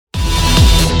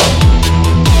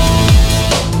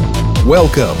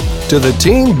Welcome to the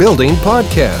Team Building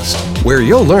Podcast, where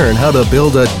you'll learn how to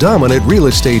build a dominant real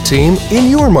estate team in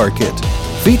your market,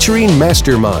 featuring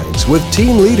masterminds with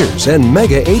team leaders and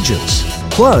mega agents,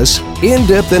 plus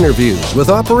in-depth interviews with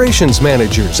operations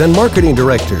managers and marketing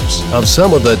directors of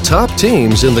some of the top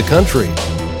teams in the country.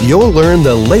 You'll learn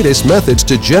the latest methods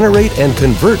to generate and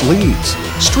convert leads,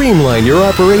 streamline your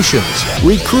operations,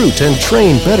 recruit and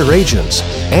train better agents,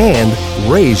 and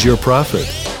raise your profit.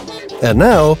 And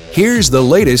now, here's the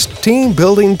latest Team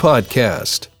Building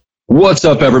Podcast. What's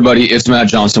up, everybody? It's Matt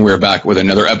Johnson. We're back with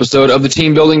another episode of the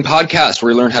Team Building Podcast,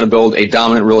 where we learn how to build a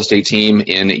dominant real estate team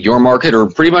in your market, or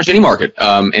pretty much any market.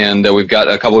 And we've got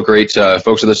a couple of great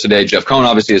folks with us today. Jeff Cohn,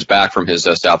 obviously, is back from his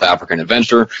South African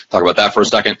adventure. Talk about that for a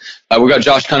second. We've got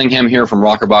Josh Cunningham here from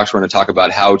Rockerbox. We're going to talk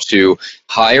about how to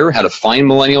hire, how to find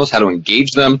millennials, how to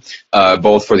engage them,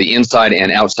 both for the inside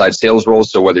and outside sales roles.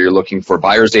 So whether you're looking for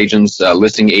buyer's agents,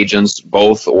 listing agents,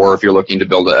 both, or if you're looking to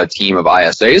build a team of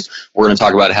ISAs, we're going to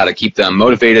talk about how to keep them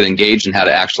motivated, engaged, and how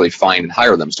to actually find and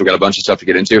hire them. So we've got a bunch of stuff to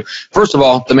get into. First of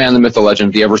all, the man, the myth, the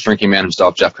legend, the ever-shrinking man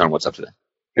himself, Jeff Cohn. What's up today?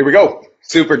 Here we go.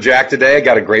 Super jacked today. I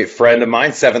got a great friend of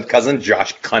mine, seventh cousin,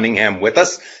 Josh Cunningham, with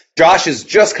us. Josh is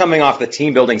just coming off the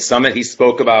Team Building Summit. He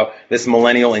spoke about this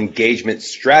millennial engagement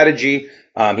strategy.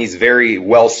 He's very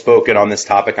well spoken on this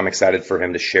topic. I'm excited for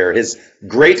him to share his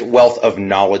great wealth of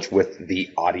knowledge with the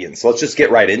audience. So let's just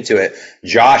get right into it.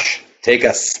 Josh, take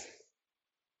us.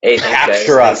 Hey,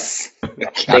 capture us.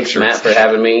 Thanks, Matt, for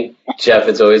having me. Jeff,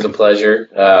 it's always a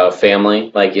pleasure.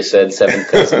 Family, like you said, seven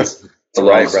cousins. It's a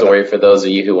long story for those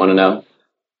of you who want to know.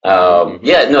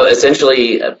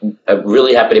 Essentially, I'm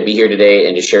really happy to be here today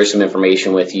and to share some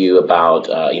information with you about,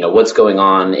 what's going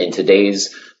on in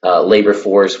today's labor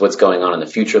force, what's going on in the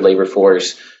future labor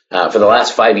force. For the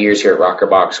last 5 years here at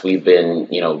Rockerbox, we've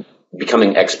been,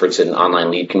 becoming experts in online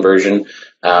lead conversion.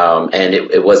 And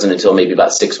it wasn't until maybe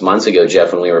about 6 months ago,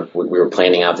 Jeff, when we were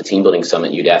planning out the Team Building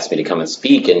Summit, you'd asked me to come and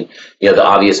speak. And, the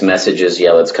obvious message is,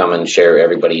 let's come and share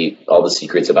everybody all the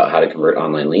secrets about how to convert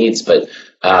online leads. But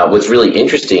what's really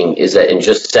interesting is that in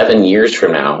just 7 years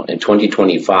from now, in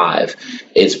 2025,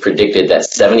 it's predicted that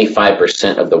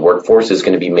 75% of the workforce is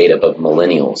going to be made up of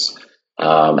millennials.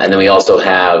 And then we also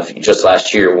have, just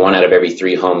last year, 1 out of every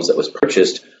 3 homes that was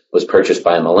purchased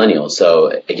by a millennial.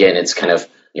 So again, it's kind of,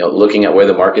 looking at where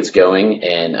the market's going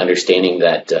and understanding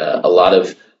that a lot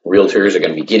of realtors are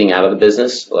going to be getting out of the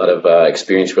business. A lot of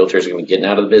experienced realtors are going to be getting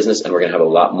out of the business, and we're going to have a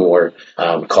lot more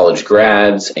college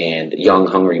grads and young,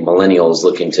 hungry millennials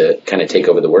looking to kind of take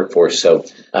over the workforce. So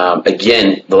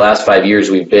again, the last 5 years,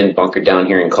 we've been bunkered down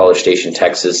here in College Station,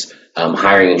 Texas,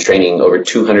 hiring and training over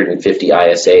 250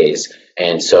 ISAs.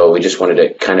 And so we just wanted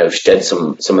to kind of shed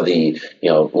some of the,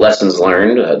 lessons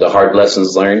learned, the hard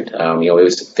lessons learned. We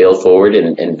always fail forward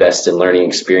and invest in learning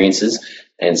experiences.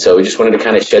 And so we just wanted to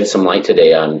kind of shed some light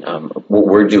today on what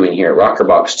we're doing here at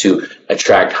Rockerbox to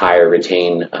attract, hire,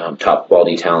 retain top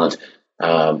quality talent.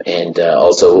 And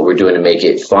also what we're doing to make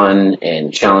it fun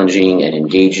and challenging and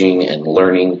engaging and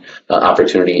learning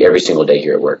opportunity every single day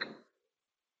here at work.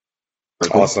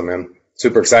 Awesome, man.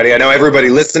 Super exciting. I know everybody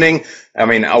listening,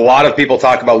 a lot of people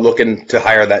talk about looking to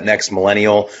hire that next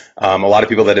millennial. A lot of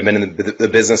people that have been in the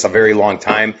business a very long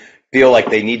time feel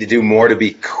like they need to do more to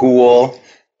be cool,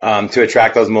 to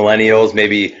attract those millennials,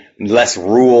 maybe less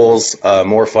rules,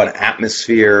 more fun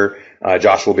atmosphere.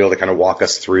 Josh will be able to kind of walk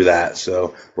us through that.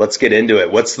 So let's get into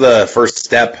it. What's the first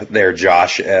step there,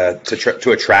 Josh,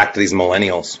 to attract these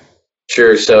millennials?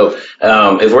 Sure. So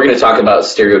if we're going to talk about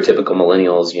stereotypical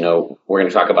millennials, we're going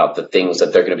to talk about the things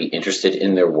that they're going to be interested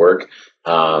in their work.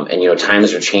 And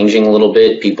times are changing a little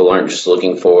bit. People aren't just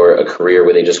looking for a career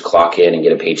where they just clock in and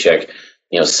get a paycheck,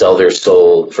 sell their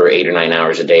soul for 8 or 9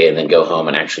 hours a day and then go home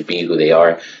and actually be who they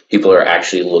are. People are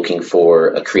actually looking for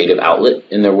a creative outlet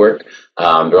in their work.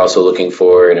 They're also looking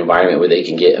for an environment where they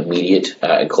can get immediate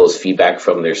and close feedback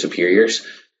from their superiors.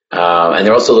 And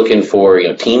they're also looking for,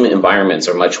 team environments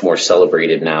are much more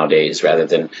celebrated nowadays rather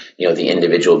than, the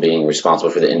individual being responsible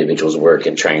for the individual's work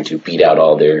and trying to beat out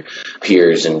all their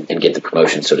peers and get the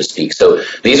promotion, so to speak. So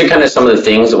these are kind of some of the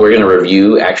things that we're going to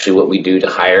review, actually what we do to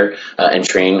hire and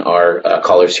train our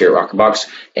callers here at Rockerbox.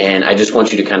 And I just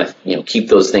want you to kind of, keep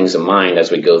those things in mind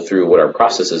as we go through what our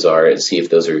processes are and see if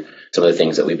those are some of the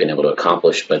things that we've been able to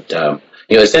accomplish. But,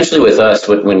 essentially with us,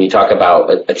 when you talk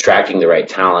about attracting the right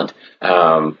talent,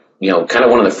 kind of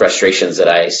one of the frustrations that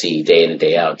I see day in and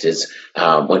day out is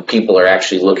when people are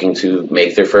actually looking to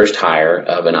make their first hire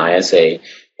of an ISA,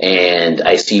 and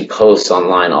I see posts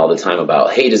online all the time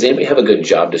about, hey, does anybody have a good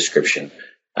job description?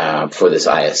 for this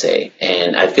ISA.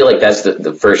 And I feel like that's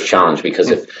the first challenge, because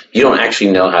if you don't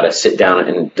actually know how to sit down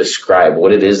and describe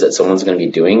what it is that someone's going to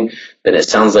be doing, then it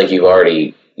sounds like you've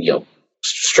already,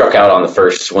 struck out on the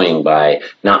first swing by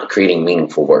not creating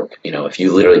meaningful work. If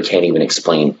you literally can't even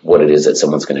explain what it is that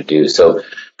someone's going to do. So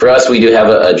for us, we do have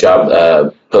a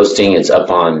job posting. It's up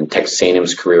on Texas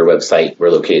A&M's career website. We're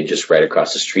located just right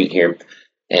across the street here.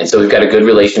 And so we've got a good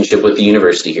relationship with the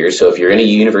university here. So if you're in a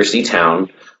university town,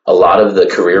 a lot of the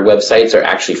career websites are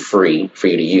actually free for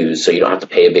you to use. So you don't have to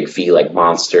pay a big fee like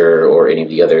Monster or any of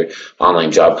the other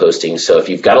online job postings. So if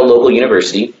you've got a local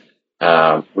university,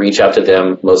 reach out to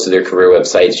them. Most of their career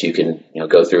websites, you can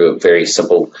go through a very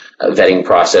simple vetting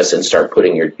process and start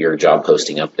putting your job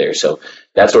posting up there. So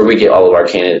that's where we get all of our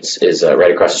candidates, is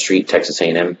right across the street, Texas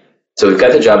A&M. So we've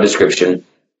got the job description.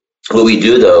 What we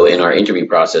do, though, in our interview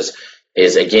process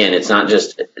is, again, it's not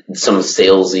just some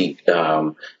salesy,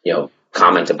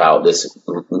 comment about this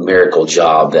miracle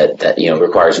job that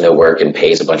requires no work and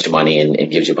pays a bunch of money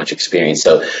and gives you a bunch of experience.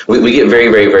 So we get very,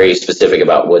 very, very specific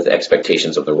about what the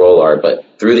expectations of the role are. But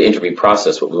through the interview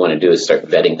process, what we want to do is start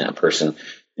vetting that person to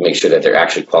make sure that they're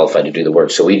actually qualified to do the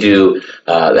work. So we do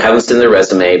have them send their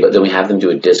resume, but then we have them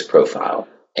do a DISC profile.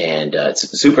 And it's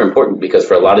super important, because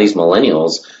for a lot of these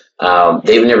millennials,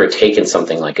 they've never taken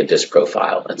something like a DISC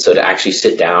profile. And so to actually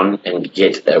sit down and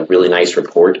get a really nice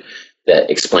report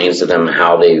that explains to them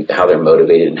how they're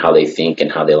motivated and how they think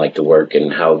and how they like to work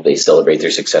and how they celebrate their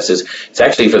successes. It's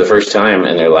actually for the first time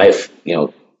in their life,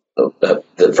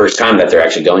 the first time that they're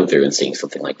actually going through and seeing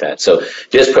something like that. So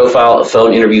DISC profile, a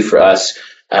phone interview for us,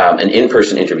 an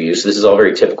in-person interview. So this is all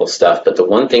very typical stuff. But the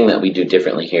one thing that we do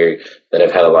differently here that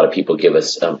I've had a lot of people give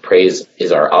us praise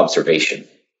is our observation.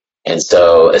 And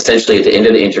so essentially at the end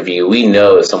of the interview, we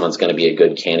know if someone's going to be a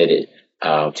good candidate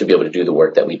to be able to do the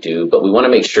work that we do, but we want to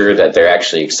make sure that they're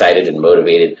actually excited and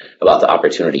motivated about the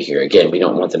opportunity here. Again, we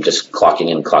don't want them just clocking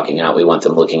in, clocking out. We want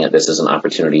them looking at this as an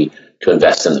opportunity to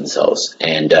invest in themselves.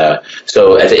 And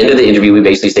so at the end of the interview, we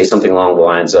basically say something along the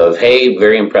lines of, hey,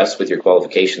 very impressed with your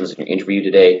qualifications in your interview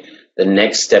today. The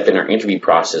next step in our interview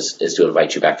process is to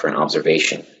invite you back for an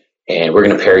observation. And we're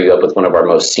going to pair you up with one of our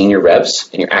most senior reps,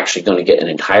 and you're actually going to get an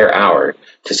entire hour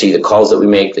to see the calls that we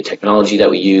make, the technology that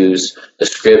we use, the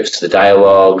scripts, the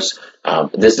dialogues.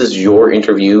 This is your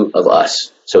interview of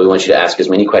us. So we want you to ask as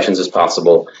many questions as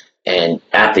possible. And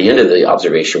at the end of the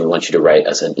observation, we want you to write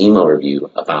us an email review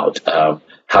about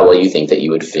how well you think that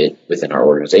you would fit within our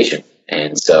organization.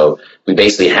 And so we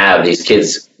basically have these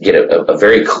kids get a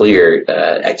very clear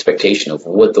expectation of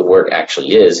what the work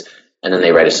actually is. And then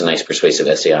they write us a nice persuasive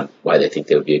essay on why they think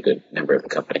they would be a good member of the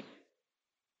company.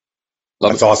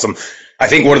 That's awesome. I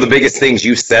think one of the biggest things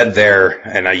you said there,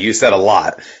 and you said a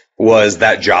lot, was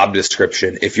that job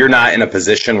description. If you're not in a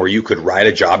position where you could write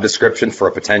a job description for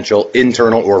a potential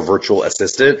internal or virtual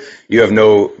assistant, you have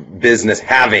no business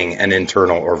having an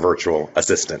internal or virtual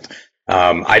assistant.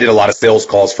 I did a lot of sales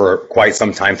calls for quite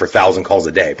some time, for 1,000 calls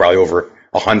a day, probably over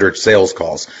 100 sales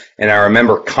calls. And I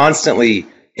remember constantly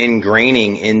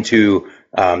ingraining into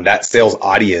that sales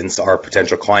audience, our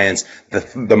potential clients,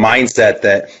 the mindset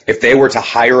that if they were to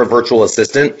hire a virtual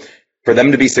assistant, for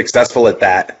them to be successful at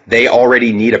that, they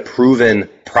already need a proven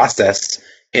process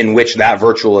in which that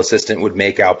virtual assistant would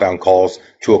make outbound calls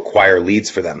to acquire leads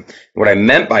for them. What I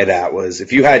meant by that was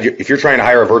if you're trying to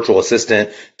hire a virtual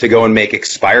assistant to go and make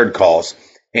expired calls,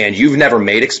 and you've never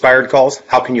made expired calls,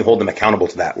 how can you hold them accountable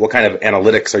to that? What kind of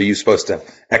analytics are you supposed to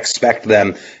expect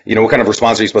them? What kind of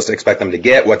response are you supposed to expect them to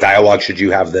get? What dialogue should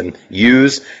you have them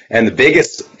use? And the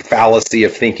biggest fallacy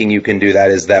of thinking you can do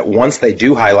that is that once they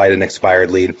do highlight an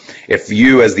expired lead, if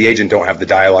you as the agent don't have the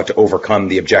dialogue to overcome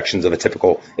the objections of a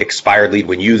typical expired lead,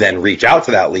 when you then reach out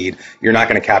to that lead, you're not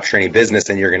going to capture any business,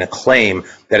 and you're going to claim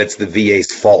that it's the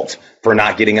VA's fault for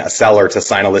not getting a seller to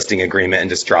sign a listing agreement and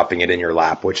just dropping it in your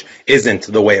lap, which isn't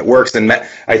the way it works. And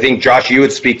I think, Josh, you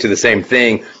would speak to the same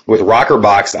thing with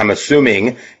Rockerbox. I'm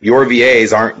assuming your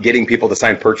VAs aren't getting people to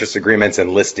sign purchase agreements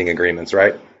and listing agreements,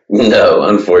 right? No,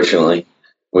 unfortunately.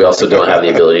 We also don't have the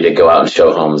ability to go out and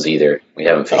show homes either. We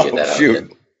haven't figured that out yet.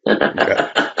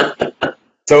 Okay.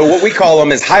 So what we call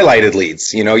them is highlighted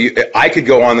leads. I could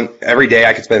go on every day.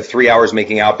 I could spend 3 hours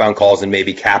making outbound calls and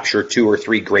maybe capture 2 or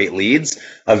 3 great leads.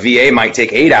 A VA might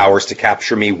take 8 hours to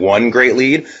capture me 1 great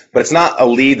lead, but it's not a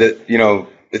lead that,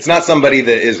 it's not somebody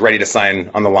that is ready to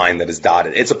sign on the line that is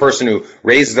dotted. It's a person who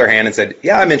raises their hand and said,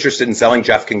 yeah, I'm interested in selling.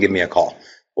 Jeff can give me a call.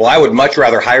 Well, I would much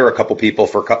rather hire a couple people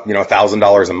for,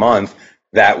 $1,000 a month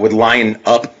that would line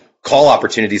up call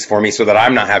opportunities for me so that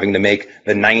I'm not having to make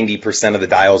the 90% of the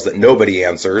dials that nobody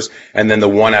answers, and then the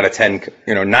 9 out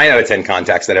of 10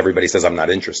 contacts that everybody says I'm not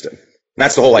interested. And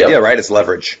that's the whole idea, right? It's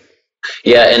leverage.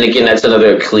 Yeah, and again, that's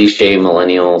another cliche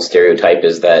millennial stereotype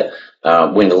is that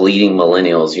when leading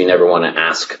millennials, you never want to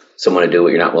ask someone to do what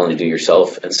you're not willing to do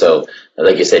yourself. And so,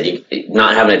 like you said,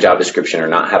 not having a job description or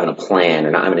not having a plan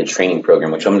or not having a training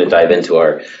program, which I'm going to dive into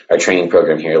our training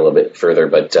program here a little bit further.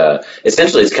 But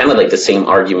essentially, it's kind of like the same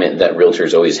argument that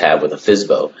realtors always have with a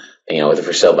FSBO, with a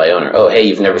for sale by owner. Oh, hey,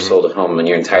 you've never sold a home in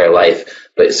your entire life,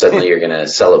 but suddenly you're going to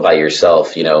sell it by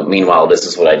yourself. Meanwhile, this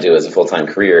is what I do as a full-time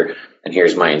career, and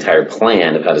here's my entire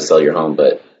plan of how to sell your home.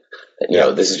 But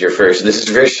this is your first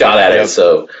shot at it.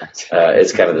 So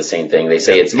it's kind of the same thing. They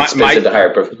say it's expensive to hire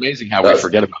a professional. Amazing how we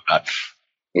forget about that.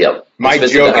 Yep. My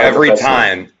joke every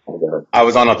time I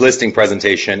was on a listing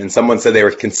presentation and someone said they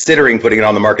were considering putting it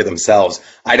on the market themselves,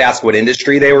 I'd ask what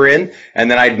industry they were in.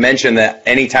 And then I'd mention that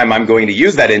anytime I'm going to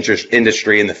use that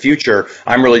industry in the future,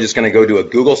 I'm really just going to go do a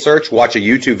Google search, watch a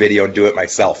YouTube video, and do it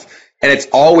myself. And it's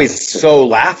always so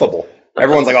laughable.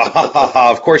 Everyone's like,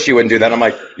 of course you wouldn't do that. I'm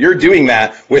like, you're doing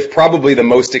that with probably the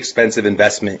most expensive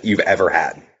investment you've ever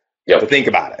had. Yep. So think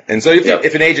about it. And so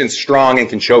if an agent's strong and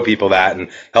can show people that and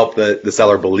help the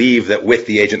seller believe that with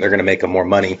the agent they're going to make them more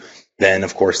money, then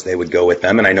of course they would go with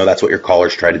them. And I know that's what your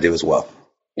callers try to do as well.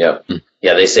 Yep.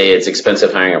 Yeah, they say it's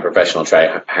expensive hiring a professional,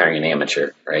 try hiring an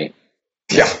amateur, right?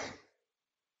 Yeah.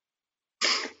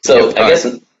 So I guess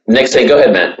next thing, go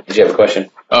ahead, Matt. Did you have a question?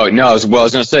 Oh, no. I was going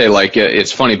to say,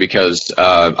 it's funny because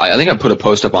I think I put a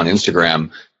post up on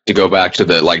Instagram to go back to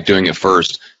doing it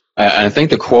first. And I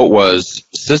think the quote was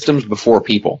systems before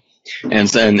people.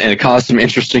 And it caused some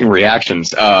interesting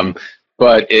reactions.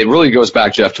 But it really goes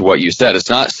back, Jeff, to what you said. It's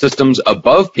not systems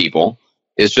above people.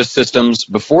 It's just systems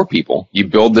before people. You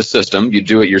build the system, you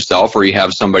do it yourself, or you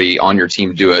have somebody on your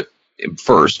team do it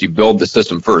first. You build the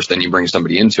system first, then you bring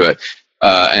somebody into it.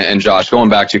 And Josh, going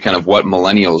back to kind of what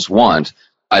millennials want,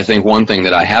 I think one thing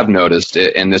that I have noticed,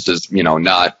 and this is,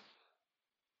 I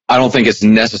don't think it's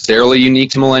necessarily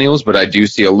unique to millennials, but I do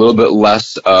see a little bit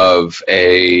less of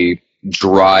a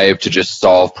drive to just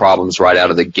solve problems right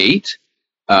out of the gate.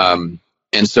 And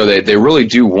so they really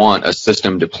do want a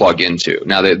system to plug into.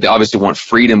 Now, they obviously want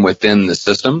freedom within the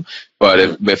system,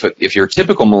 but if your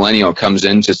typical millennial comes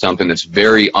into something that's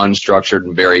very unstructured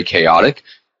and very chaotic,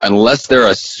 unless they're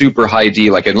a super high D,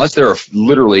 unless they're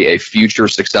literally a future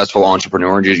successful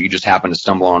entrepreneur and you just happen to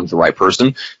stumble on the right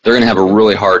person, they're going to have a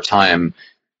really hard time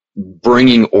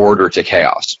bringing order to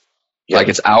chaos. Yeah. Like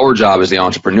it's our job as the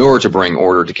entrepreneur to bring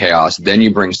order to chaos. Then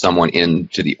you bring someone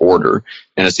into the order.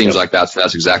 And it seems like that's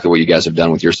exactly what you guys have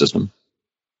done with your system.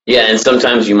 Yeah, and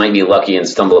sometimes you might be lucky and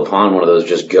stumble upon one of those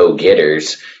just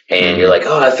go-getters, and you're like,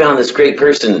 oh, I found this great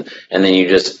person, and then you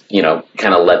just,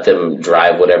 kind of let them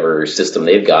drive whatever system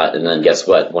they've got, and then guess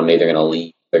what? One day they're going to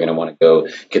leave, they're going to want to go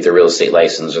get their real estate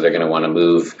license, or they're going to want to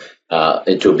move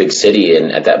into a big city,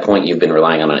 and at that point you've been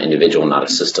relying on an individual, not a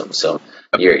system. So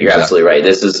you're absolutely right.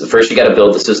 This is first you got to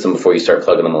build the system before you start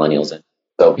plugging the millennials in.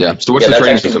 So So what's the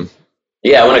training system?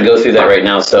 Yeah, I want to go through that right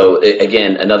now. So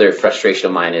again, another frustration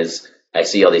of mine is I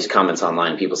see all these comments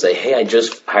online. People say, hey, I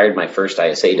just hired my first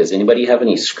ISA. Does anybody have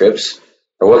any scripts?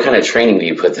 Or what kind of training do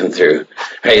you put them through?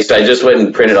 Hey, so I just went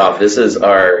and printed off. This is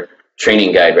our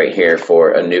training guide right here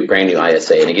for a brand new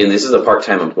ISA. And again, this is a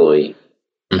part-time employee.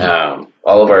 Mm-hmm.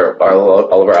 All of our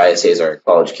ISAs are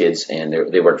college kids,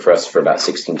 and they work for us for about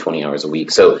 16, 20 hours a week.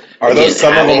 So are those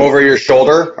some of them over your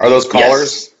shoulder? Are those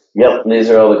callers? Yes. Yep, these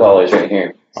are all the callers right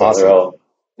here. So awesome. They're all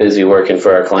busy working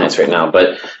for our clients right now.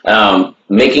 But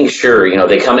making sure,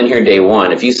 they come in here day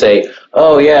one. If you say,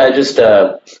 oh, yeah,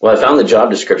 I found the job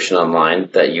description online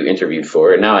that you interviewed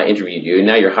for, and now I interviewed you, and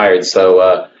now you're hired,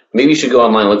 so maybe you should go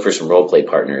online and look for some role play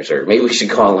partners, or maybe we should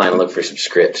go online and look for some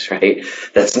scripts, right?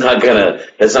 That's not gonna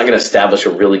establish a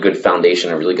really good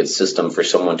foundation, a really good system for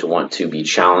someone to want to be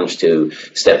challenged to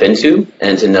step into,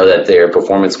 and to know that their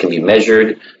performance can be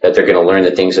measured, that they're going to learn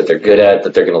the things that they're good at,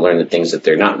 that they're going to learn the things that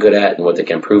they're not good at, and what they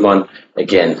can improve on.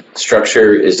 Again,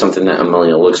 structure is something that a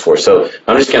millennial looks for. So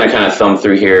I'm just going to kind of thumb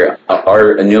through here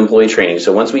a new employee training.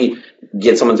 So once we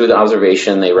get someone through the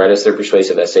observation, they write us their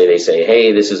persuasive essay, they say,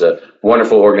 hey, this is a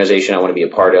wonderful organization I want to be a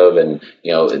part of, and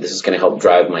this is going to help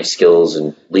drive my skills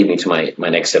and lead me to my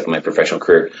next step in my professional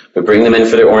career. We bring them in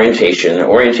for their orientation.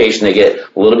 They get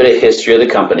a little bit of history of the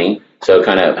company, so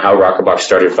kind of how Rockerbox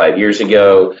started 5 years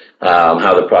ago,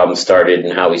 how the problem started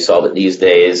and how we solve it these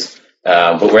days.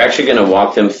 But we're actually going to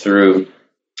walk them through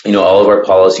all of our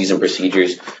policies and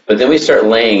procedures, but then we start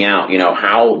laying out,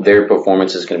 how their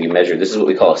performance is going to be measured. This is what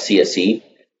we call a CSE,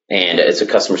 and it's a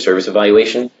customer service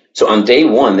evaluation. So on day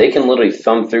one, they can literally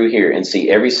thumb through here and see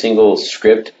every single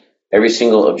script, every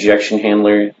single objection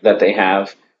handler that they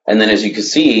have. And then as you can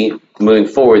see, moving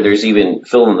forward, there's even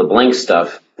fill in the blank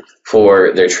stuff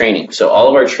for their training. So all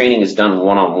of our training is done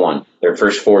one-on-one. Their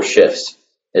first 4 shifts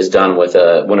is done with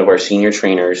one of our senior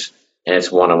trainers, and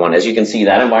it's one-on-one. As you can see,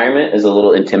 that environment is a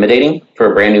little intimidating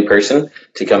for a brand new person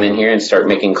to come in here and start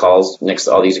making calls next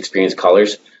to all these experienced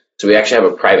callers. So we actually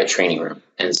have a private training room.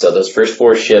 And so those first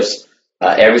 4 shifts,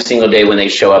 every single day when they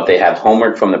show up, they have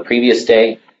homework from the previous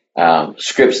day,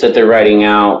 scripts that they're writing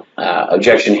out,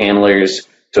 objection handlers.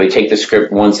 So we take the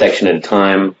script one section at a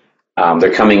time.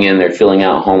 They're coming in, they're filling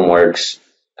out homeworks,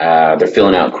 they're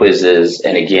filling out quizzes.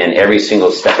 And again, every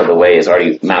single step of the way is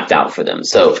already mapped out for them.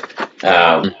 So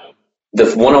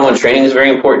the one-on-one training is very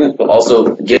important, but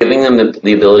also giving them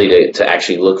the ability to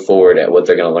actually look forward at what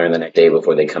they're going to learn the next day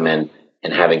before they come in,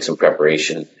 and having some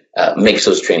preparation makes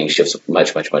those training shifts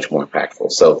much, much, much more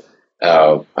impactful. So,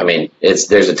 I mean,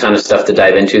 there's a ton of stuff to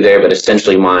dive into there, but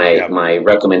essentially my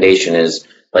recommendation is,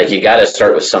 like, you got to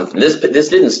start with something. This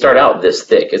didn't start out this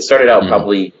thick. It started out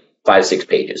probably 5-6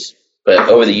 pages, but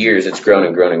over the years it's grown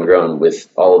and grown and grown with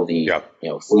all of the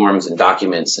forms and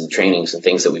documents and trainings and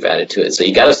things that we've added to it. So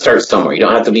you got to start somewhere. You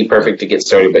don't have to be perfect to get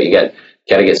started, but you got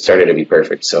to get started to be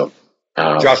perfect. So.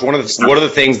 Josh, one of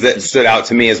the things that stood out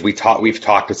to me as we've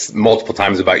talked multiple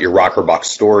times about your Rocker Box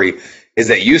story is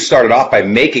that you started off by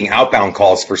making outbound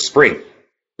calls for spring.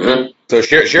 Mm-hmm. So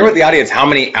share with the audience how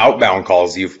many outbound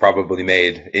calls you've probably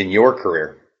made in your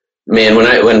career. Man,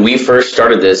 when we first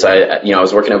started this, I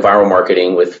was working at Viral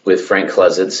Marketing with Frank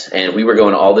Klesitz, and we were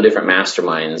going to all the different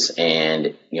masterminds,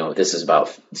 and this is about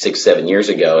 6-7 years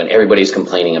ago, and everybody's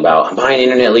complaining about, I'm buying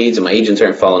internet leads and my agents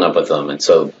aren't following up with them. And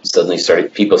so suddenly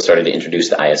people started to introduce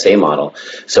the ISA model.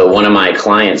 So one of my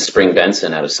clients, Spring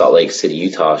Benson out of Salt Lake City,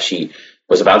 Utah, she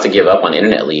was about to give up on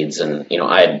internet leads, and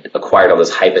I had acquired all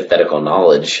this hypothetical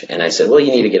knowledge, and I said, well, you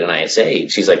need to get an ISA.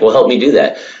 She's like, well, help me do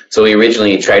that. So we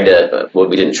originally tried to,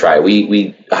 we didn't try.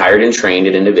 We hired and trained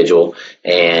an individual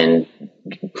and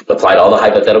applied all the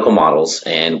hypothetical models,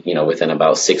 and within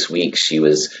about 6 weeks she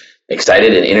was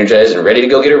excited and energized and ready to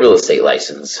go get a real estate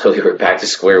license. So we were back to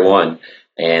square one.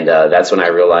 And that's when I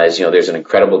realized, there's an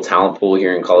incredible talent pool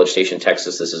here in College Station,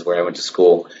 Texas. This is where I went to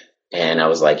school. And I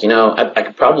was like, I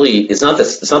could probably, it's not the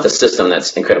system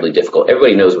that's incredibly difficult.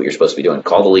 Everybody knows what you're supposed to be doing.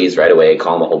 Call the leads right away,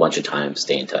 call them a whole bunch of times,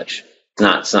 stay in touch.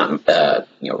 It's not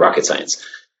rocket science,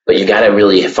 but you got to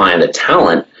really find the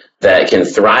talent that can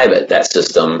thrive at that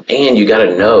system. And you got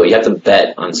to know, you have to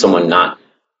bet on someone not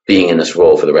being in this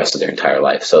role for the rest of their entire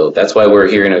life. So that's why we're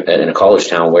here in a college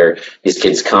town where these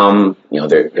kids come,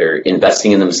 they're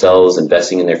investing in themselves,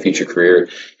 investing in their future career.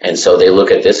 And so they look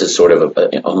at this as sort of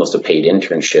almost a paid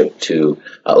internship to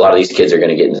a lot of these kids are going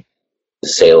to get into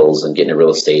sales and get into real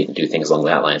estate and do things along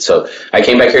that line. So I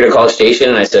came back here to College Station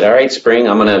and I said, all right, Spring,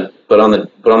 I'm going to put on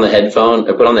the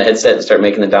headset and start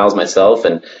making the dials myself.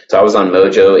 And so I was on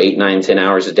Mojo 8, 9, 10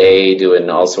 hours a day doing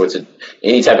all sorts of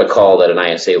any type of call that an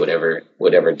ISA would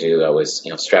ever do. I was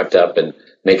strapped up and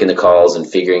making the calls and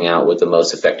figuring out what the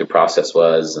most effective process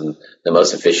was and the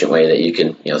most efficient way that you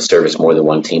can service more than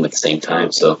one team at the same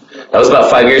time. So that was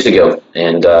about 5 years ago,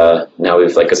 and now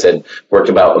we've, like I said, worked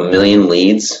about 1 million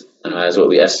leads is what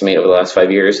we estimate over the last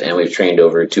 5 years, and we've trained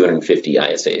over 250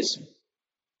 ISAs.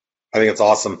 I think it's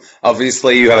awesome.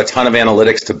 Obviously, you have a ton of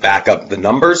analytics to back up the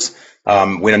numbers.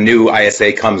 When a new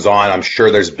ISA comes on, I'm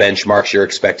sure there's benchmarks you're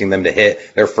expecting them to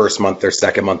hit their first month, their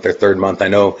second month, their third month. I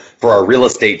know for our real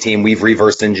estate team, we've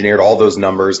reverse engineered all those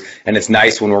numbers, and it's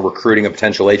nice when we're recruiting a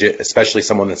potential agent, especially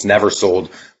someone that's never sold.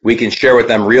 We can share with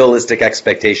them realistic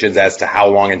expectations as to how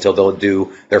long until they'll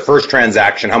do their first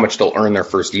transaction, how much they'll earn their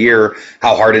first year,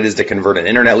 how hard it is to convert an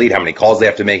internet lead, how many calls they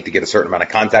have to make to get a certain amount of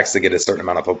contacts, to get a certain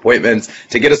amount of appointments,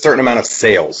 to get a certain amount of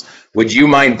sales. Would you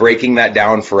mind breaking that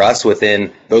down for us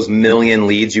within those million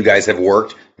leads you guys have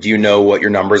worked? Do you know what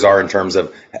your numbers are in terms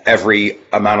of every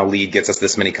amount of lead gets us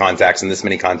this many contacts and this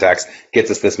many contacts gets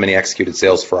us this many executed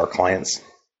sales for our clients?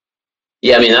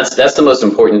 Yeah, I mean, that's the most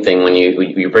important thing when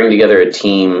you bring together a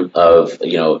team of,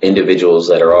 individuals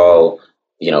that are all,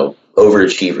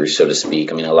 overachievers, so to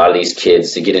speak. I mean, a lot of these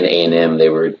kids, to get into A&M, they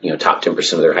were, top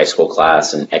 10% of their high school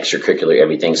class and extracurricular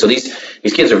everything. So these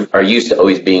kids are used to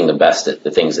always being the best at the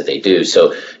things that they do.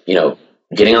 So,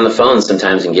 getting on the phone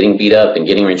sometimes and getting beat up and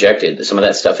getting rejected, some of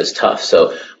that stuff is tough.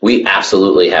 So we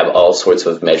absolutely have all sorts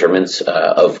of measurements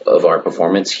of our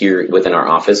performance here within our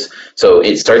office. So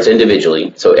it starts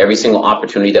individually. So every single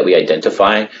opportunity that we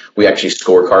identify, we actually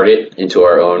scorecard it into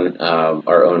our own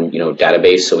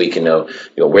database, so we can know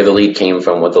where the lead came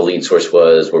from, what the lead source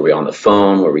was, were we on the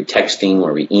phone, were we texting,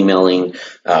 were we emailing,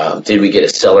 did we get a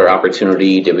seller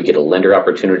opportunity, did we get a lender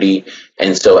opportunity,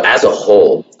 And so as a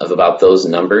whole of about those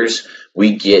numbers,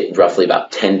 we get roughly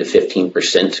about 10 to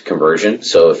 15% conversion.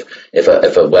 So if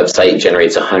a website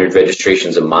generates 100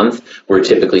 registrations a month, we're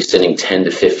typically sending 10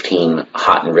 to 15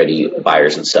 hot and ready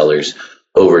buyers and sellers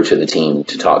over to the team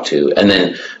to talk to. And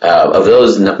then of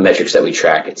those metrics that we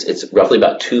track, it's roughly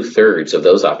about 2/3 of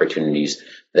those opportunities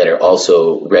that are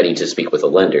also ready to speak with a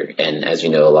lender. And as you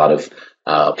know, a lot of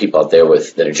people out there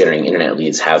that are generating internet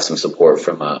leads have some support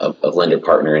from a lender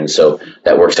partner. And so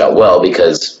that works out well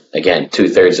because, again,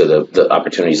 2/3 of the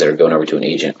opportunities that are going over to an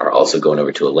agent are also going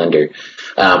over to a lender.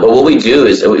 But what we do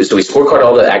is we scorecard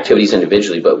all the activities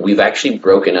individually, but we've actually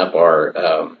broken up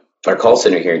our call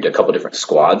center here into a couple different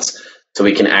squads so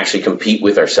we can actually compete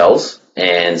with ourselves.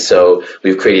 And so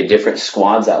we've created different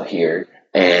squads out here,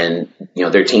 and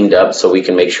they're teamed up so we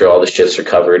can make sure all the shifts are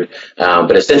covered.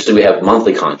 But essentially we have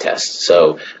monthly contests.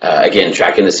 So again,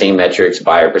 tracking the same metrics: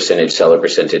 buyer percentage, seller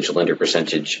percentage, lender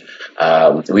percentage.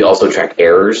 We also track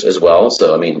errors as well.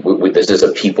 So I mean, this is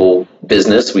a people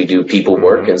business. We do people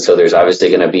work, and so there's obviously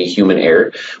going to be human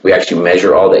error. We actually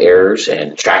measure all the errors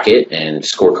and track it and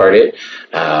scorecard it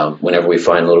whenever we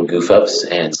find little goof ups.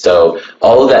 And so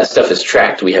all of that stuff is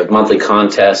tracked. We have monthly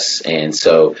contests, and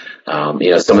so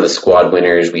some of the squad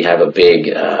winners, we have a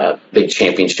big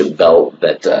championship belt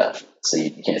that so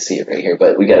you can't see it right here,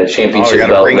 but we got a championship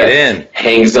belt that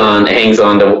hangs on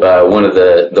to one of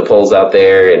the poles out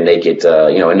there, and they get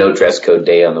a no dress code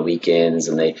day on the weekends,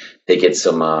 and they get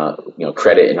some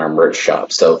credit in our merch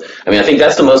shop. So I mean, I think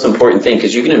that's the most important thing,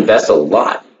 because you can invest a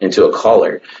lot into a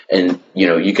caller, and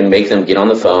you can make them get on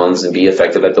the phones and be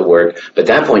effective at the work. But at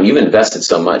that point, you've invested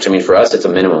so much. I mean, for us, it's a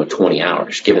minimum of 20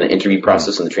 hours, given the interview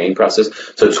process and the training process.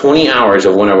 So 20 hours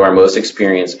of one of our most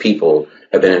experienced people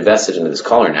have been invested into this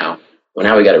caller now. Well,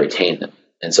 now we got to retain them.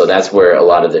 And so that's where a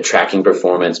lot of the tracking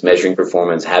performance, measuring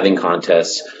performance, having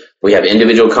contests. We have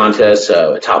individual contests,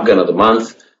 a Top Gun of the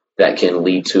Month that can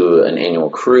lead to an annual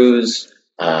cruise.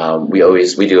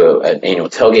 We do an annual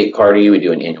tailgate party. We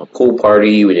do an annual pool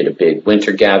party. We did a big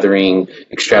winter gathering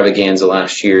extravaganza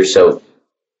last year. So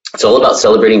it's all about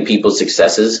celebrating people's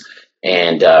successes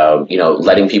and,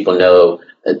 letting people know.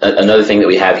 Another thing that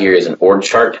we have here is an org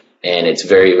chart, and it's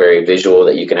very, very visual,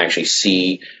 that you can actually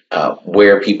see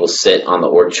where people sit on the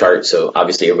org chart. So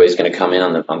obviously everybody's going to come in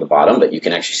on the bottom, but you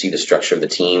can actually see the structure of the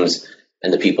teams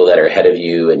and the people that are ahead of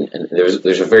you. And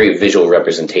there's a very visual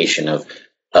representation of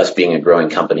us being a growing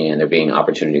company and there being an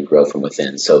opportunity to grow from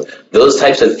within. So those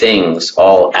types of things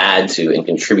all add to and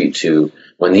contribute to,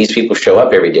 when these people show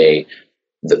up every day,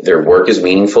 their work is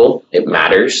meaningful, it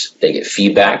matters, they get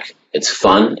feedback, it's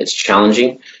fun, it's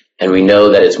challenging, and we know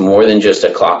that it's more than just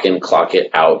a clock in, clock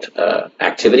it out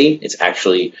activity. It's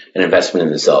actually an investment in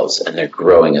themselves, and they're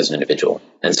growing as an individual.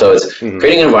 And so it's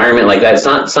creating an environment like that. It's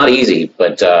not easy,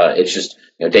 but it's just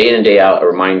day in and day out, a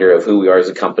reminder of who we are as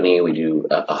a company. We do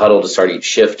a huddle to start each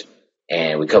shift,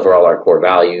 and we cover all our core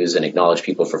values and acknowledge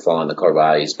people for following the core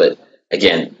values. But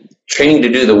again, training to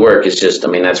do the work is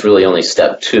that's really only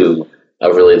step 2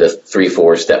 of really the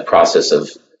 3-4 step process of,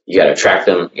 you got to attract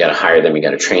them, you got to hire them, you got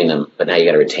to train them, but now you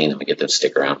got to retain them and get them to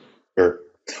stick around. Sure.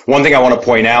 One thing I want to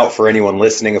point out for anyone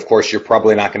listening, of course, you're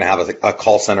probably not going to have a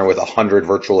call center with 100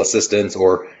 virtual assistants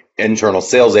or internal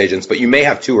sales agents, but you may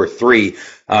have 2 or 3.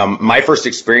 My first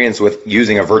experience with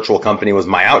using a virtual company was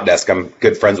my Outdesk. I'm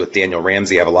good friends with Daniel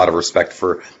Ramsey. I have a lot of respect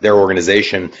for their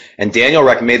organization. And Daniel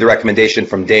made the recommendation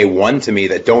from day one to me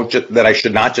that I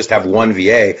should not just have one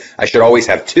VA. I should always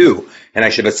have 2. And I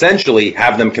should essentially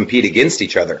have them compete against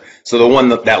each other. So the one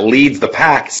that leads the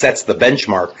pack sets the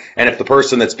benchmark. And if the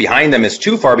person that's behind them is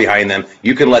too far behind them,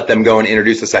 you can let them go and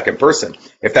introduce a second person.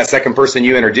 If that second person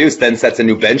you introduce then sets a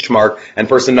new benchmark and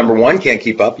person number 1 can't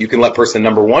keep up, you can let person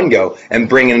number 1 go and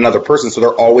bring in another person. So they're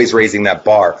always raising that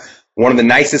bar. One of the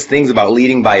nicest things about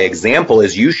leading by example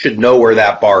is you should know where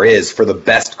that bar is for the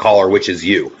best caller, which is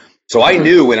you. So I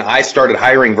knew when I started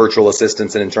hiring virtual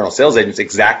assistants and internal sales agents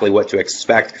exactly what to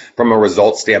expect from a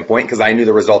results standpoint, because I knew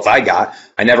the results I got.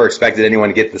 I never expected anyone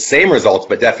to get the same results,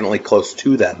 but definitely close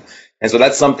to them. And so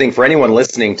that's something for anyone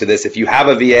listening to this. If you have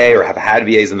a VA or have had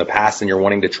VAs in the past and you're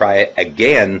wanting to try it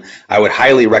again, I would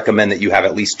highly recommend that you have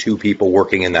at least 2 people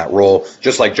working in that role.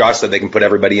 Just like Josh said, they can put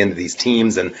everybody into these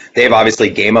teams, and they've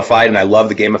obviously gamified, and I love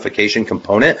the gamification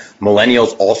component.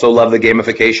 Millennials also love the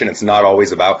gamification. It's not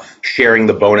always about sharing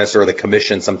the bonus or the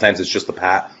commission. Sometimes it's just the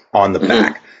pat on the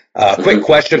back. Quick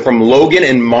question from Logan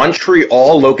in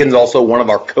Montreal. Logan's also one of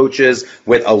our coaches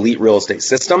with Elite Real Estate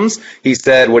Systems. He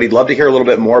said what he'd love to hear a little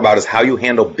bit more about is how you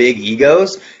handle big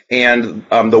egos and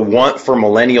the want for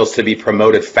millennials to be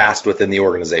promoted fast within the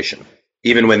organization,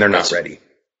 even when they're not ready.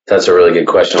 That's a really good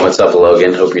question. What's up,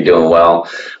 Logan? Hope you're doing well.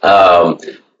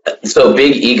 So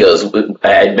big egos.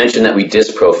 I mentioned that we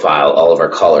disc profile all of our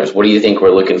callers. What do you think we're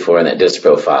looking for in that disc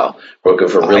profile? We're looking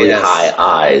for really high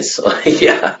eyes.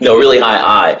 Yeah, no, really high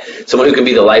eye. Someone who can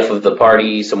be the life of the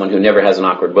party, someone who never has an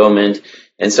awkward moment.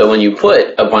 And so when you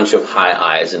put a bunch of high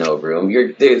eyes in a room,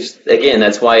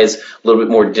 that's why it's a little bit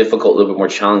more difficult, a little bit more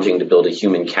challenging to build a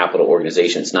human capital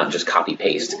organization. It's not just copy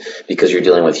paste, because you're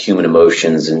dealing with human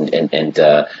emotions and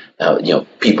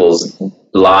people's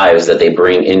lives that they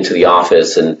bring into the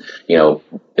office. And,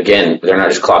 again, they're not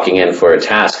just clocking in for a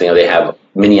task. They have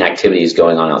many activities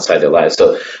going on outside their lives.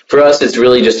 So for us, it's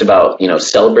really just about,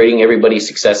 celebrating everybody's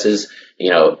successes,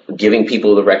 giving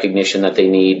people the recognition that they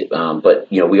need. But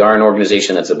we are an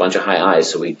organization that's a bunch of high eyes,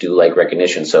 so we do like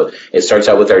recognition. So it starts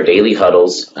out with our daily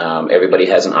huddles. Everybody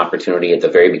has an opportunity at the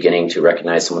very beginning to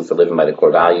recognize someone for living by the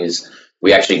core values.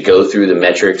 We actually go through the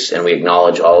metrics and we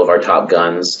acknowledge all of our top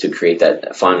guns to create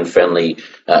that fun, friendly,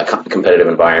 competitive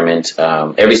environment.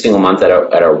 Every single month at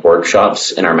our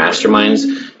workshops and our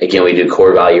masterminds, again, we do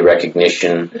core value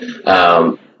recognition.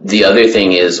 The other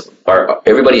thing is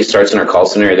everybody starts in our call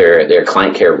center, they're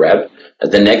client care rep.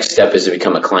 The next step is to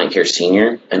become a client care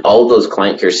senior, and all of those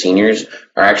client care seniors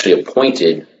are actually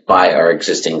appointed by our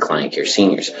existing client care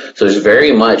seniors. So there's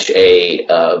very much a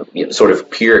sort of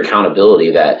peer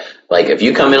accountability that, like, if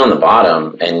you come in on the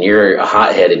bottom and you're a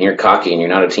hothead and you're cocky and you're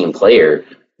not a team player,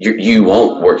 you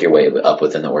won't work your way up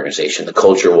within the organization. The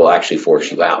culture will actually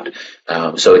force you out.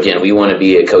 So again, we want to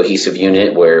be a cohesive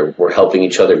unit where we're helping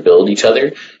each other build each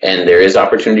other, and there is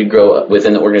opportunity to grow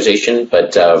within the organization.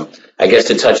 But I guess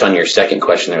to touch on your second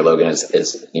question there, Logan,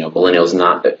 is millennials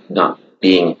not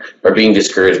being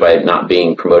discouraged by not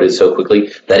being promoted so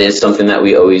quickly. That is something that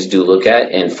we always do look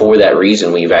at, and for that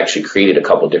reason, we've actually created a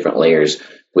couple different layers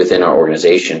within our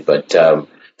organization. But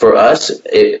for us,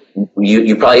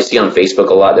 you probably see on Facebook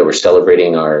a lot that we're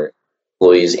celebrating our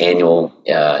employees' annual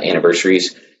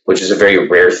anniversaries, which is a very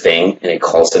rare thing in a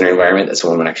call center environment that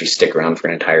someone would actually stick around for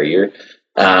an entire year.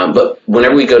 But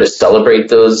whenever we go to celebrate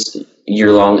those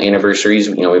year-long anniversaries,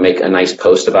 we make a nice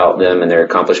post about them and their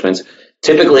accomplishments.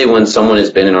 Typically, when someone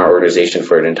has been in our organization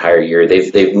for an entire year,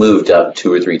 they've moved up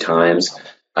 2 or 3 times.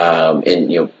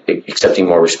 And accepting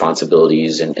more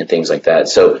responsibilities and things like that.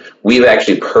 So we've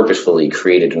actually purposefully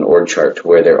created an org chart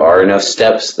where there are enough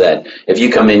steps that if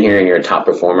you come in here and you're a top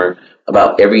performer,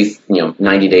 about every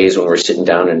 90 days when we're sitting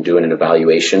down and doing an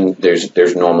evaluation,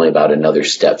 there's normally about another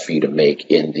step for you to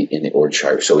make in the org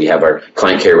chart. So we have our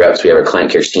client care reps, we have our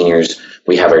client care seniors,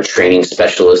 we have our training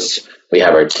specialists, we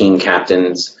have our team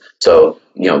captains. So,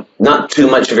 not too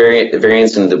much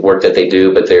variance in the work that they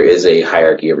do, but there is a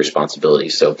hierarchy of responsibility.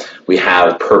 So we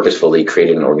have purposefully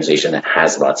created an organization that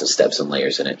has lots of steps and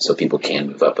layers in it so people can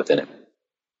move up within it.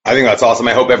 I think that's awesome.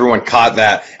 I hope everyone caught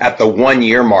that at the 1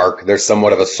 year mark, there's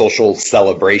somewhat of a social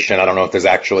celebration. I don't know if there's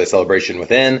actually a celebration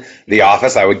within the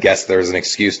office. I would guess there's an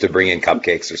excuse to bring in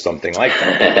cupcakes or something like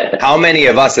that. How many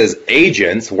of us as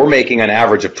agents, we're making an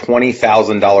average of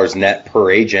 $20,000 net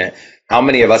per agent. How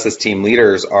many of us as team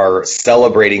leaders are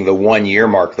celebrating the 1 year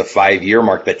mark, the 5 year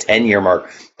mark, the 10 year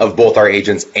mark of both our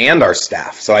agents and our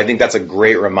staff? So I think that's a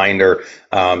great reminder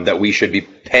that we should be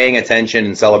paying attention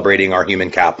and celebrating our human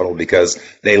capital because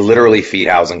they literally feed,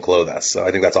 house, and clothe us. So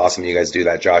I think that's awesome you guys do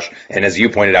that, Josh. And as you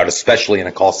pointed out, especially in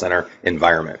a call center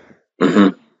environment.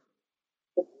 Mm-hmm.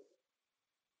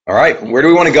 All right. Where do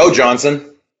we want to go,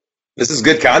 Johnson? This is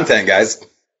good content, guys.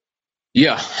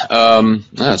 Yeah,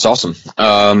 that's awesome.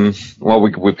 Well,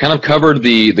 we've kind of covered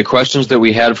the questions that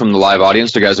we had from the live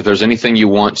audience. So, guys, if there's anything you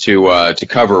want to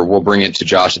cover, we'll bring it to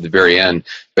Josh at the very end.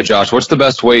 But, Josh, what's the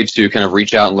best way to kind of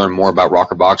reach out and learn more about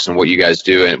Rockerbox and what you guys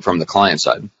do from the client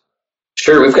side?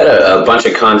 Sure, we've got a bunch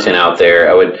of content out there.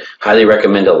 I would highly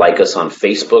recommend to like us on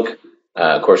Facebook.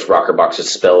 Of course, Rockerbox is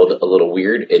spelled a little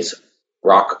weird. It's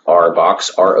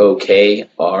Rockerbox, ROKRBOX,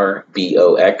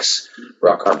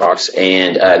 Rockerbox,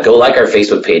 and go like our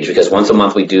Facebook page because once a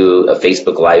month we do a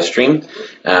Facebook live stream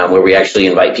where we actually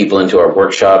invite people into our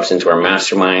workshops, into our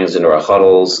masterminds, into our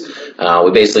huddles. We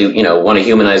basically, want to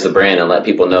humanize the brand and let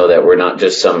people know that we're not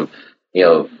just some,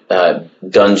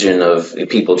 dungeon of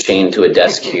people chained to a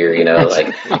desk here,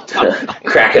 like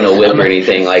cracking a whip or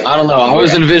anything. Like I don't know. I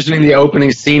was envisioning the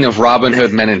opening scene of Robin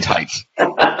Hood Men in Tights.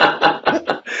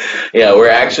 Yeah, we're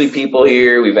actually people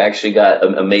here. We've actually got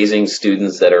amazing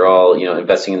students that are all,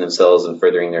 investing in themselves and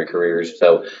furthering their careers.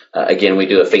 So, again, we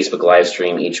do a Facebook live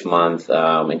stream each month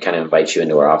and kind of invite you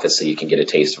into our office so you can get a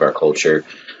taste of our culture.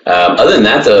 Other than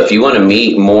that, though, if you want to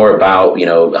meet more about,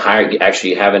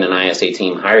 actually having an ISA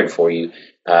team hired for you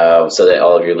so that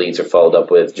all of your leads are followed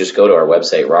up with, just go to our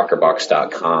website,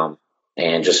 rockerbox.com,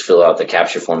 and just fill out the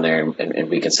capture form there, and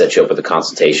we can set you up with a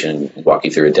consultation and walk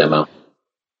you through a demo.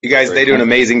 You guys, they do an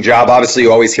amazing job. Obviously,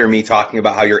 you always hear me talking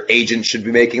about how your agent should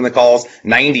be making the calls.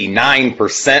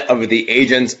 99% of the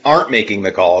agents aren't making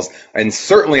the calls and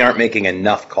certainly aren't making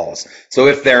enough calls. So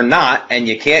if they're not and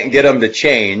you can't get them to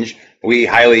change, we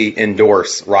highly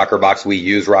endorse Rockerbox. We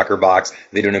use Rockerbox.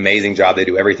 They do an amazing job. They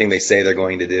do everything they say they're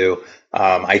going to do.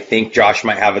 I think Josh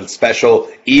might have a special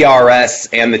ERS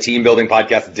and the Team Building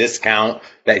Podcast discount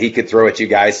that he could throw at you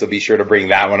guys. So be sure to bring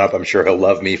that one up. I'm sure he'll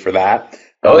love me for that.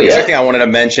 Oh, yeah. The other thing I wanted to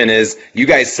mention is you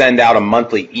guys send out a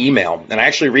monthly email, and I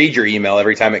actually read your email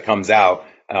every time it comes out.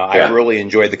 I really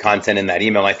enjoyed the content in that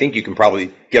email. I think you can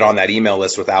probably get on that email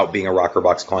list without being a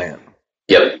Rockerbox client.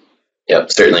 Yep,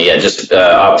 certainly. Yeah, just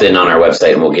opt in on our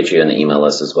website, and we'll get you in the email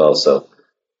list as well. So,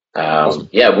 Awesome.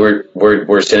 yeah,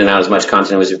 we're sending out as much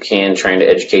content as we can, trying to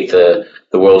educate the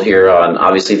world here on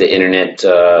obviously the internet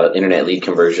lead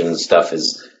conversion stuff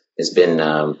has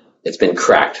been. It's been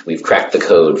cracked. We've cracked the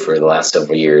code for the last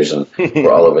several years, and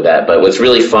we're all over that. But what's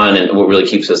really fun and what really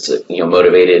keeps us,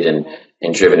 motivated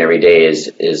and driven every day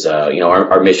is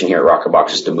our mission here at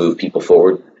Rockerbox is to move people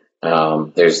forward.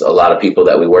 There's a lot of people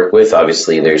that we work with.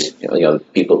 Obviously, there's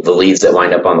people, the leads that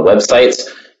wind up on the websites.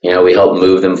 We help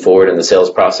move them forward in the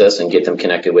sales process and get them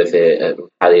connected with a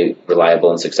highly reliable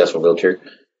and successful realtor.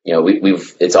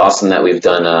 It's awesome that we've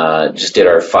done, just did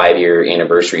our 5-year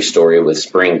anniversary story with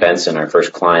Spring Benson, our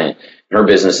first client. Her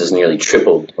business has nearly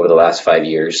tripled over the last 5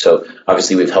 years. So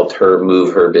obviously we've helped her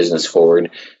move her business forward.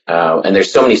 And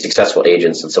there's so many successful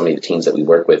agents and so many of the teams that we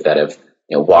work with that have,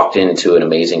 walked into an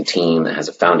amazing team that has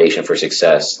a foundation for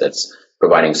success that's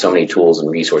providing so many tools and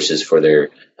resources for their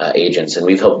agents. And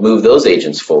we've helped move those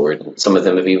agents forward. Some of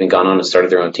them have even gone on and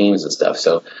started their own teams and stuff.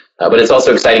 So, but it's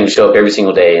also exciting to show up every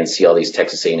single day and see all these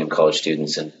Texas A&M college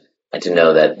students and to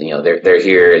know that, they're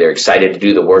here, they're excited to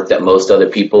do the work that most other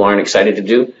people aren't excited to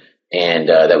do. And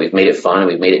that we've made it fun and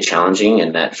we've made it challenging,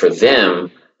 and that for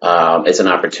them, it's an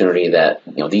opportunity that,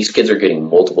 these kids are getting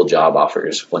multiple job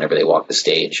offers whenever they walk the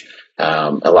stage.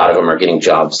 A lot of them are getting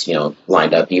jobs,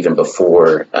 lined up even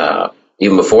before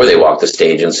they walk the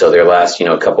stage. And so their last,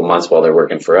 couple months while they're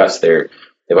working for us, they've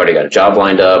already got a job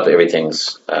lined up.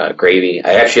 Everything's gravy.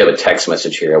 I actually have a text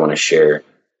message here I want to share.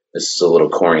 This is a little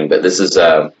corny, but this is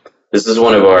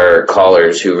one of our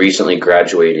callers who recently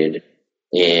graduated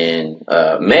in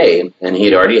May, and he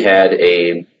had already had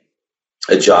a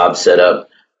job set up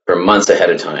for months ahead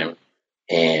of time.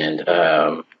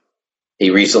 And he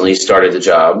recently started the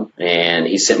job, and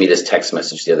he sent me this text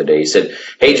message the other day. He said,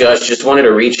 "Hey, Josh, just wanted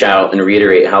to reach out and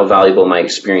reiterate how valuable my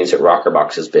experience at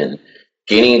Rockerbox has been.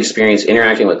 Gaining experience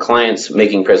interacting with clients,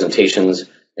 making presentations,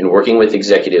 and working with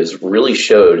executives really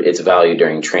showed its value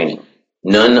during training.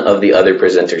 None of the other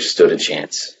presenters stood a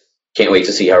chance. Can't wait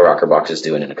to see how Rockerbox is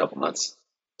doing in a couple months."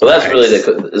 So that's nice.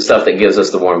 Really the stuff that gives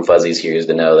us the warm fuzzies here, is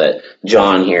to know that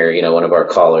John here, one of our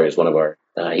callers,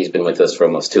 he's been with us for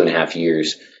almost 2.5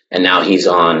 years. And now he's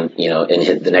on,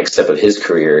 in the next step of his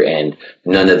career, and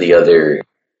none of the other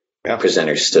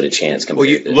presenters stood a chance. Well,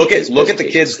 you look at the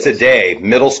kids today,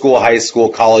 middle school, high school,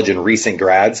 college, and recent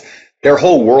grads. Their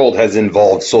whole world has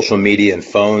involved social media and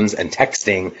phones and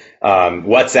texting,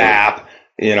 WhatsApp,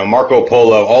 Marco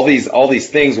Polo, all these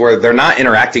things where they're not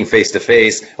interacting face to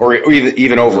face or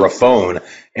even over a phone.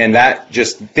 And that,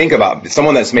 just think about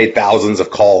someone that's made thousands of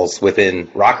calls within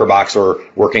Rockerbox or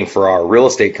working for our real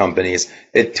estate companies.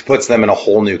 It puts them in a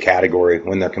whole new category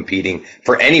when they're competing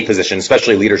for any position,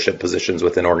 especially leadership positions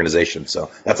within organizations.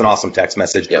 So that's an awesome text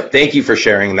message. Yep. Thank you for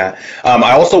sharing that.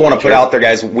 I also want to put out there,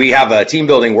 guys, we have a team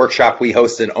building workshop we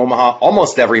host in Omaha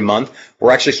almost every month.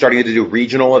 We're actually starting to do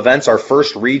regional events. Our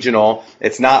first regional,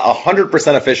 it's not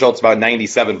 100% official. It's about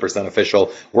 97%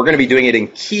 official. We're going to be doing it in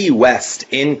Key West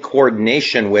in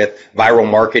coordination with Viral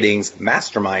Marketing's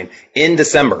Mastermind in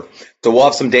December. So we'll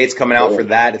have some dates coming out for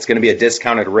that. It's going to be a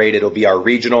discounted rate. It'll be our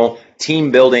regional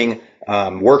team building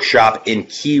workshop in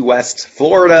Key West,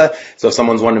 Florida. So if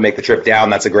someone's wanting to make the trip down,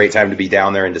 that's a great time to be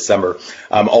down there in December.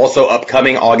 Also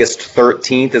upcoming August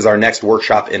 13th is our next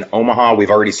workshop in Omaha. We've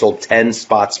already sold 10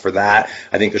 spots for that.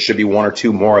 I think there should be 1 or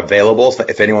 2 more available. So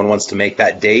if anyone wants to make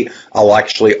that date, I'll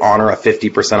actually honor a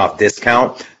 50% off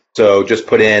discount. So just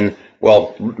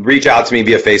reach out to me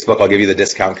via Facebook. I'll give you the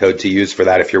discount code to use for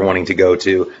that if you're wanting to go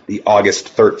to the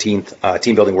August 13th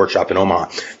team building workshop in Omaha.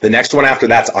 The next one after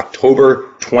that's October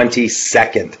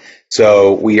 22nd.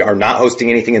 So we are not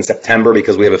hosting anything in September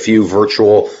because we have a few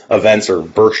virtual events or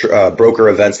broker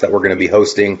events that we're going to be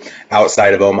hosting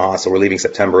outside of Omaha. So we're leaving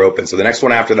September open. So the next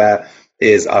one after that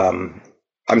is, October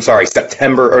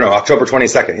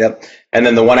 22nd. Yep. And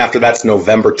then the one after that's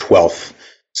November 12th.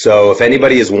 So if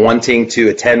anybody is wanting to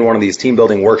attend one of these team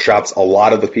building workshops, a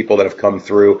lot of the people that have come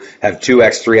through have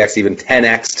 2x, 3x, even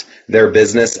 10x their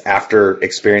business after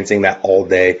experiencing that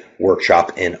all-day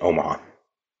workshop in Omaha.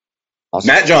 Awesome.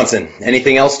 Matt Johnson,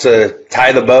 anything else to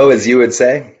tie the bow, as you would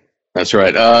say? That's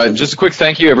right. Just a quick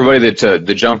thank you, everybody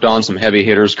that jumped on, some heavy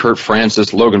hitters: Kurt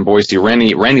Francis, Logan Boise,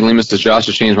 Randy Lemus. Josh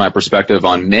has changed my perspective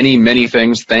on many, many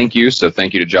things. Thank you. So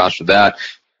thank you to Josh for that.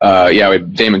 We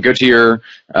have Damon Goodyear,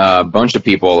 a bunch of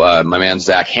people. My man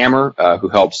Zach Hammer, who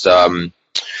helps a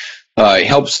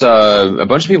bunch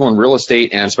of people in real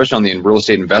estate, and especially on the real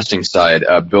estate investing side,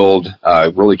 build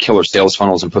really killer sales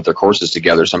funnels and put their courses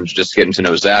together. So I'm just getting to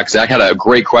know Zach. Zach had a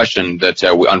great question that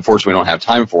we unfortunately don't have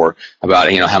time for,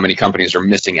 about how many companies are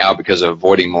missing out because of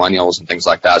avoiding millennials and things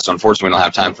like that. So unfortunately we don't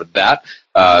have time for that.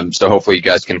 So hopefully you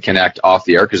guys can connect off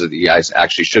the air, because you guys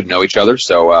actually should know each other.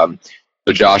 So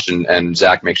Josh and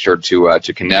Zach, make sure to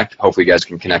connect. Hopefully you guys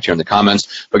can connect here in the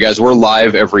comments. But guys, we're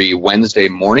live every Wednesday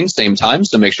morning, same time,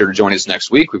 so make sure to join us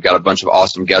next week. We've got a bunch of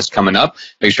awesome guests coming up.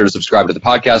 Make sure to subscribe to the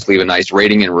podcast, leave a nice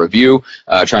rating and review.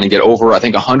 Trying to get over, I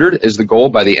think 100 is the goal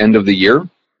by the end of the year.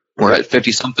 We're at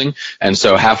 50-something, and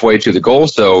so halfway to the goal.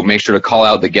 So make sure to call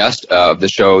out the guest of the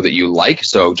show that you like.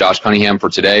 So Josh Cunningham for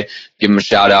today, give him a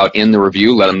shout out in the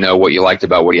review. Let him know what you liked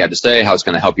about what he had to say, how it's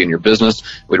going to help you in your business.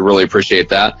 We'd really appreciate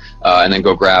that. And then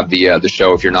go grab the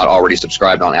show if you're not already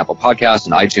subscribed on Apple Podcasts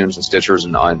and iTunes and Stitchers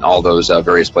and all those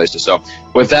various places. So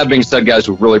with that being said, guys,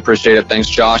 we really appreciate it. Thanks,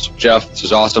 Josh, Jeff. This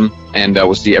is awesome. And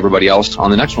we'll see everybody else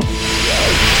on the next one.